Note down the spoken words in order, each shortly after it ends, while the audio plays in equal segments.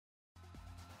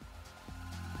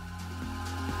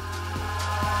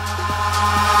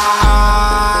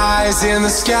in the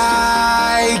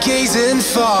sky, gazing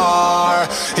far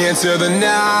into the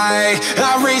night.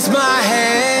 I raise my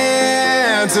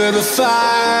hand to the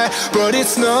fire, but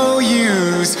it's no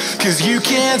use, 'cause you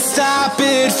can't stop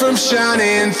it from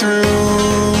shining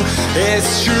through.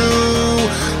 It's true,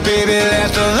 baby,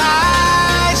 let the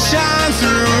light shine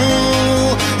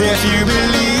through. If you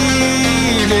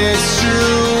believe it's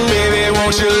true, baby,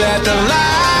 won't you let the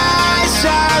light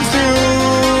shine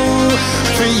through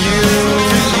for you,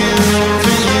 for you,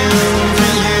 for you,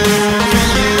 for you, for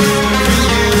you, for you, for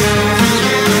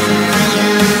you,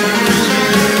 for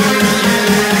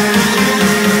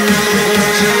you,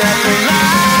 won't you let the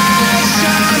light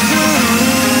shine through?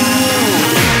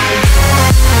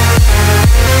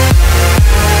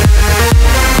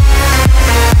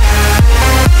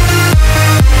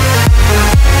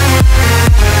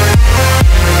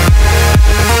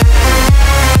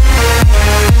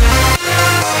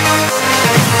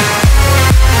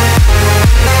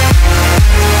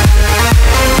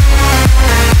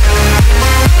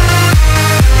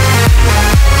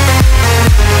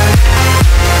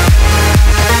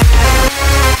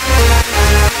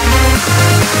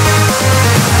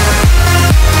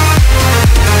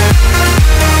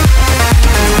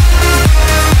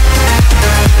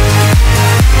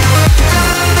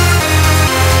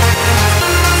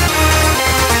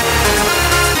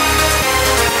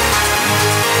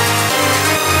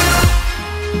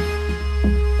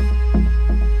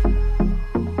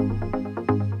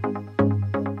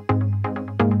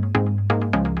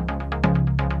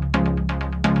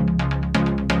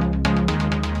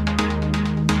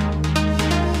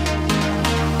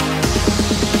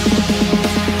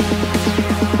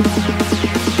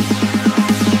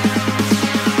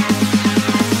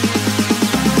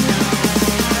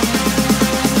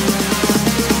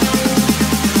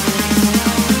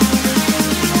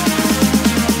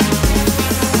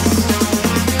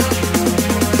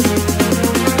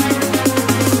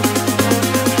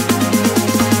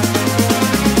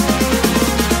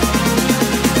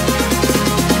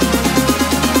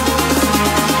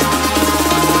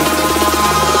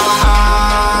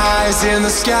 In the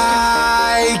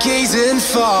sky, gazing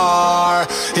far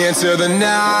into the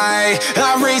night.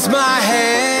 I raise my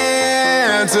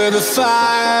hand to the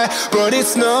fire, but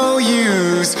it's no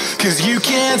use, 'cause you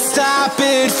can't stop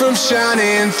it from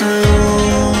shining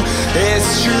through.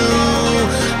 It's true,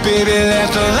 baby,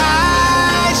 let the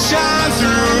light shine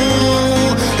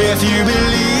through. If you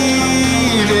believe